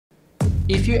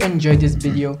If you enjoyed this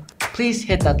video, please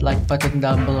hit that like button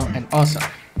down below, and also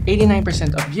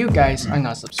 89% of you guys are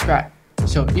not subscribed.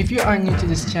 So if you are new to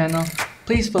this channel,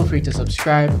 please feel free to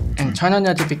subscribe and turn on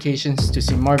notifications to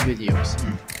see more videos.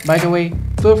 By the way,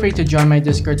 feel free to join my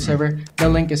Discord server, the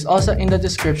link is also in the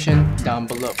description down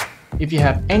below. If you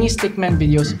have any Stickman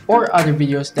videos or other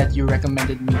videos that you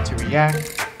recommended me to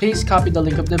react, please copy the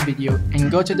link of the video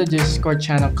and go to the Discord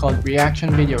channel called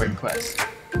Reaction Video Request.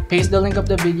 Paste the link of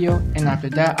the video, and after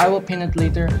that I will pin it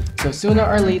later, so sooner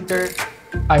or later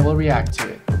I will react to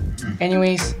it.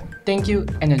 Anyways, thank you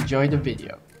and enjoy the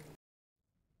video.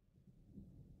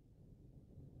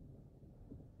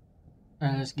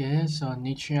 Alright, let's get it. So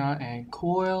Nytreon and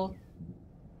Coil.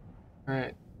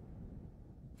 Alright.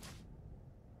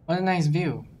 What a nice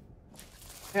view.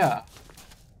 Yeah.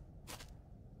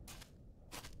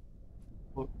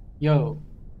 Yo.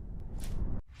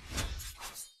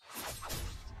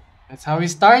 That's how we're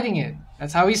starting it.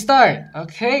 That's how we start.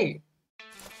 Okay.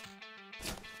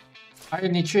 Are you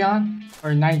Nytreon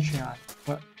or Nytreon?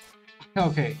 What?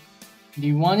 Okay.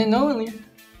 The one and only.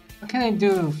 What can I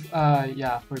do?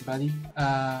 Yeah, for buddy.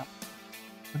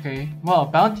 Okay. Well,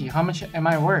 bounty. How much am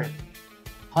I worth?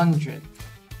 100.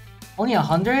 Only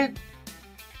 100?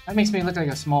 That makes me look like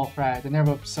a small fry. The nerve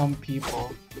of some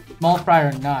people. Small fry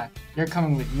or not, you're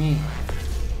coming with me.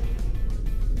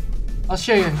 I'll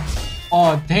show you.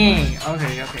 Oh, dang.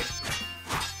 Okay, okay.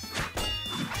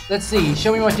 Let's see.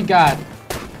 Show me what you got.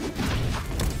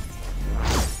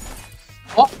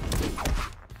 Oh.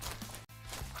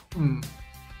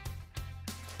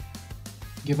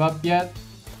 Give up yet?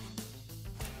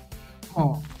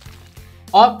 Oh.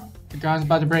 Up. The ground's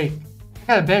about to break.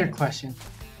 I got a better question.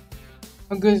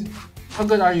 How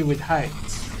good are you with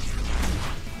heights?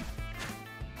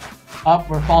 Up,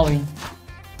 we're falling.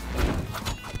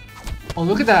 Oh,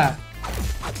 look at that.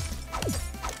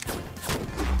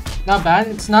 Not bad.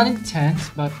 It's not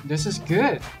intense, but this is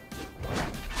good.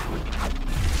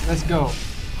 Let's go.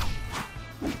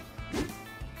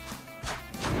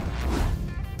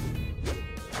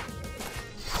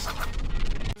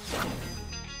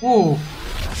 Ooh.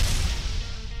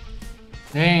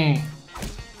 Dang.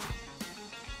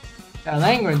 That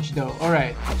language though,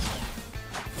 alright.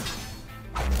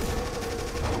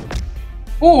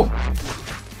 Ooh!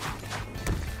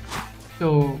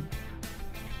 So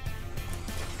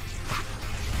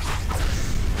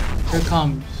here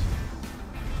comes.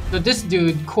 So this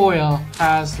dude, Coil,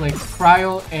 has like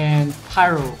cryo and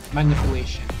pyro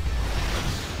manipulation.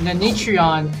 And then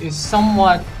Nytreon is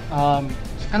somewhat kind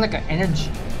of like an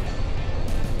energy.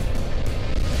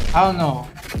 I don't know.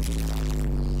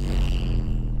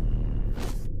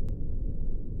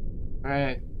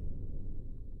 Right.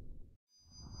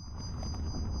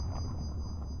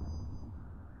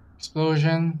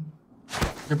 Explosion.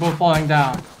 They're both falling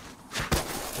down.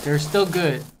 They're still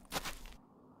good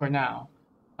for now.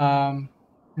 You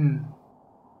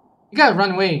gotta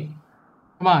run away.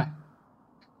 Come on.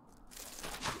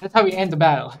 That's how we end the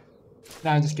battle.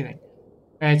 No, I'm just kidding.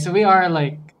 Alright, so we are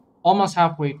like almost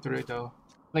halfway through though.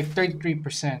 Like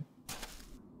 33%.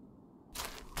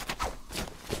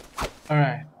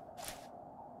 Alright.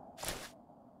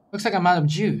 Looks like I'm out of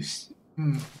juice.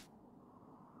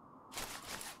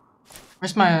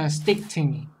 Where's my steak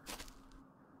thingy?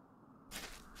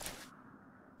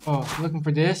 Oh, looking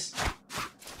for this?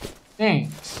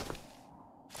 Thanks.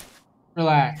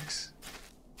 Relax.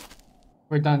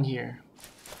 We're done here.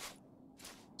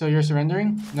 So you're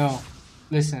surrendering? No.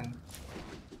 Listen.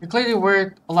 You're clearly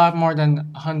worth a lot more than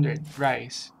 100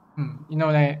 rice. You know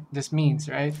what this means,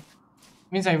 right? It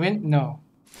means I win? No.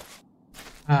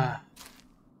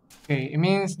 Okay, it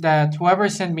means that whoever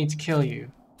sent me to kill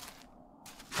you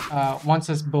wants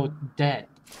us both dead.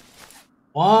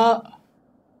 What?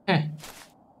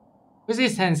 Who's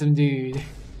this handsome dude?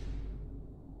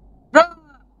 Bro!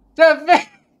 That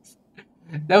face!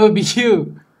 That would be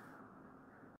you!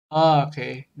 Oh,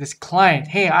 okay. This client.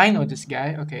 Hey, I know this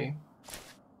guy. Okay.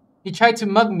 He tried to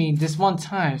mug me this one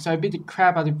time, so I beat the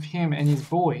crap out of him and his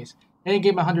boys. Then he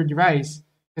gave me 100 rice,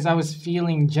 because I was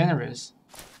feeling generous.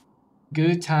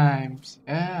 Good times.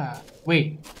 Yeah.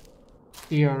 Wait.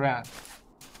 See you around.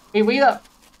 Hey, wait up!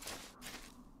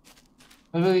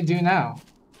 What will we do now?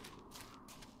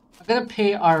 I'm gonna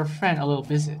pay our friend a little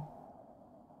visit.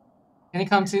 Can he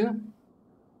come too?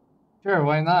 Sure,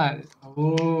 why not?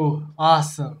 Oh,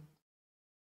 awesome.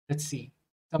 Let's see.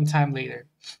 Sometime later.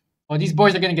 Oh, these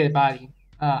boys are gonna get a body.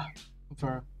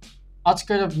 For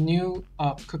outskirt of New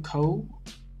Cocoa.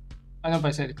 I don't know if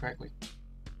I said it correctly.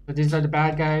 But these are the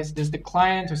bad guys. This is the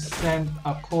client who sent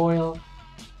a Coil.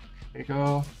 There you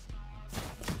go.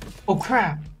 Oh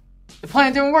crap! The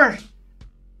plan didn't work!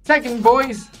 second,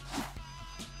 boys.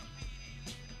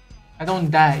 I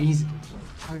don't die easily.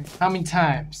 Okay, how many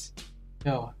times?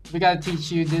 Yo, we gotta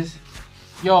teach you this.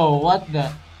 Yo, what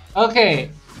the? Okay.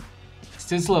 It's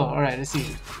too slow. Alright, let's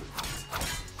see.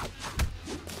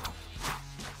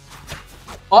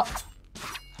 Oh!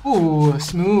 Ooh,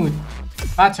 smooth.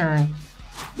 My turn.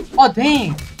 Oh,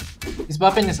 dang! His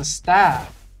weapon is a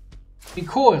staff. Be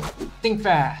cool. Think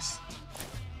fast.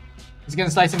 He's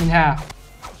gonna slice him in half.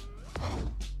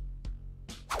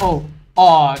 Oh.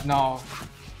 Oh, no.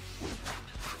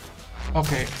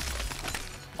 Okay.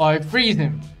 Oh, I freeze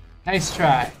him. Nice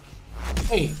try.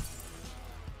 Hey.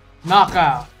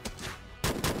 Knockout.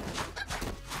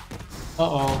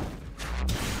 Uh-oh.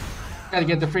 Gotta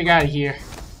get the freak out of here.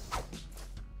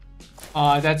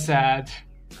 Aw, that's sad.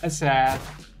 That's sad.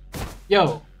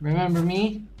 Yo, remember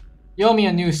me? You owe me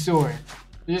a new sword.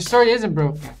 But your sword isn't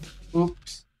broken.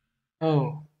 Oops.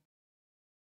 Oh.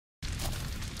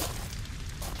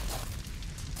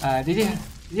 Did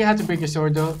you have to break your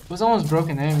sword though? It was almost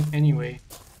broken anyway.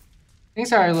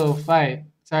 Thanks for our little fight.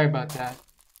 Sorry about that.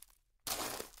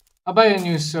 I'll buy you a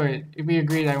new sword if we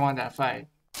agreed I won that fight.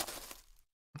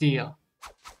 Deal.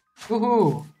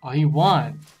 Woohoo! Oh, he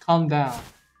won. Calm down.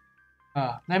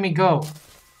 Let me go.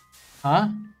 Huh?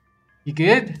 You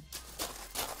good?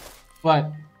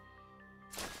 What?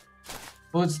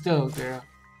 Hold still, girl.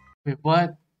 Wait,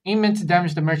 what? Ain't meant to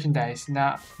damage the merchandise.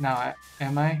 Now,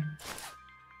 am I?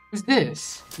 Who's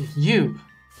this? You.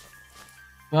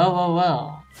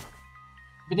 Well.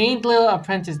 But ain't little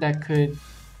apprentice that could...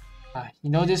 you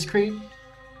know this creep?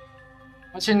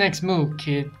 What's your next move,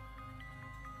 kid?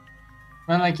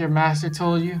 Run like your master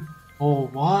told you? Oh,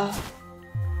 what?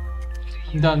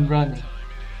 I'm done running.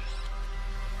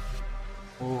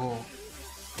 Oh.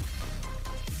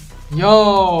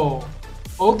 Yo!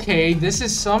 Okay, this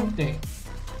is something.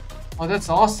 Oh, that's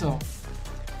awesome.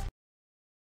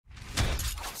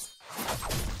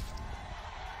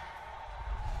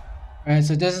 Alright,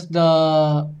 so this is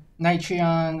the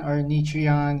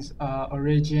Nytreon's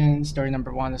origin, story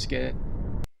number 1. Let's get it.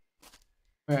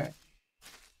 Alright.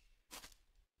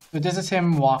 So this is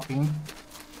him walking.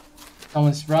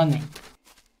 Someone's running.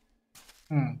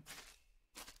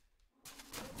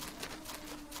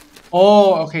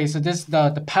 Oh, okay, so this is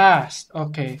the past.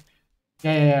 Okay.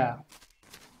 Yeah.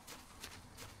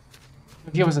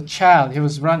 If he was a child, he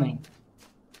was running.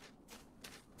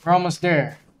 We're almost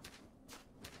there.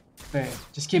 Okay,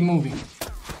 just keep moving.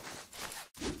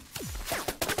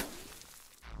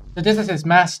 So this is his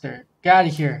master. Get out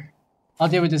of here. I'll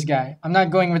deal with this guy. I'm not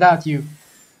going without you.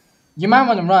 You might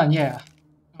want to run, yeah.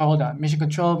 Oh, hold on. Mission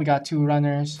control, we got 2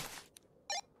 runners.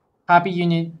 Copy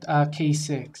unit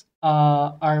K6.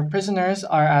 Our prisoners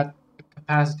are at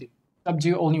capacity.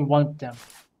 Subdue only one of them.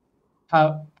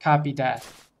 Copy that.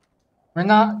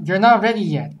 You're not ready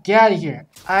yet. Get out of here.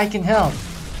 I can help.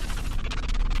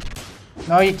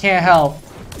 No, you can't help.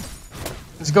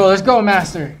 Let's go,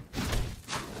 master.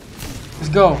 Let's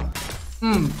go.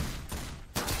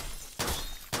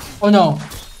 Oh no.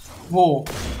 Whoa.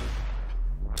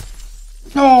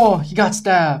 No, he got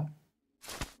stabbed.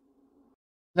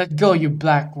 Let go, you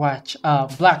Black Watch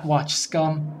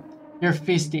scum. You're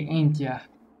feisty, ain't ya?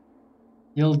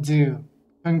 You'll do.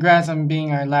 Congrats on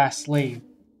being our last slave.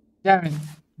 Damn it.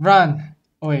 Run.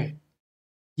 Oh, wait.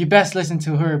 You best listen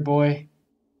to her, boy.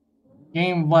 You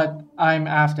ain't what I'm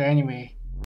after anyway.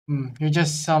 You're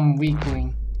just some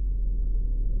weakling.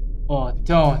 Oh,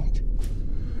 don't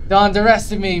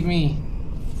underestimate me.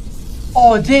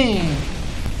 Oh, dang.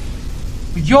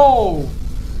 Yo.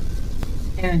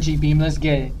 Energy beam, let's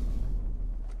get it.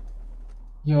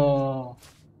 Yo.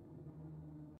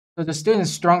 So the student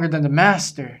is stronger than the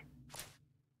master.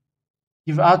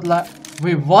 You've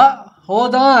Wait, what?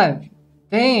 Hold on.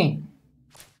 Dang.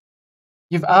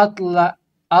 You've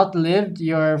outlived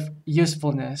your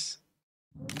usefulness.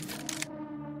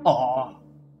 Oh.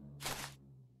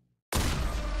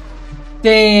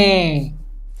 Dang.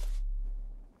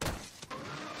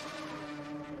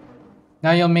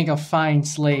 Now you'll make a fine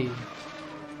slave.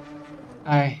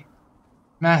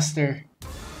 Master.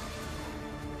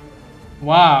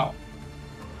 Wow.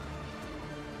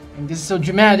 And this is so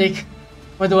dramatic.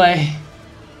 What do I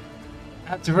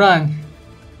have to run?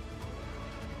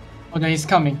 Oh no, he's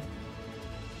coming.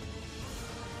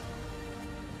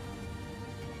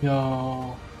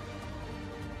 Yo.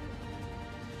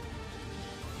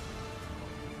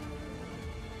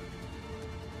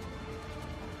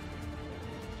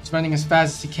 He's running as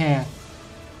fast as he can.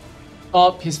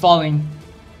 Oh, he's falling.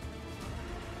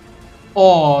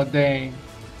 Oh, dang.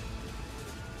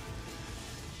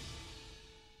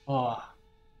 Oh.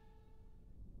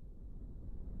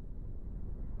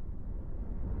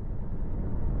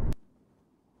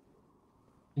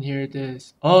 And here it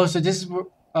is. Oh, so this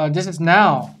is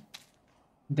now.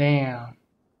 Damn.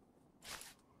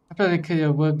 I probably could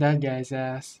have whooped that guy's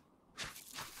ass.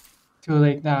 Too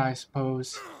late now, I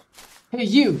suppose. Hey,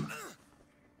 you!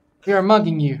 We are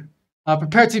mugging you.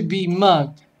 Prepare to be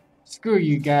mugged. Screw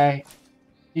you, guy.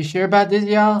 You sure about this,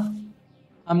 y'all?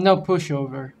 I'm no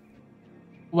pushover.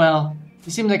 Well,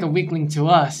 you seem like a weakling to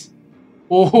us.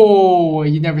 Oh,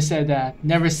 you never said that.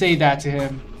 Never say that to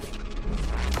him.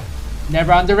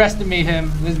 Never underestimate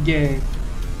him. Let's get it.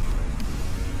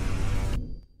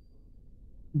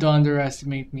 Don't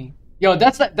underestimate me. Yo,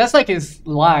 that's like his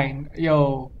line.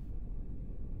 Yo,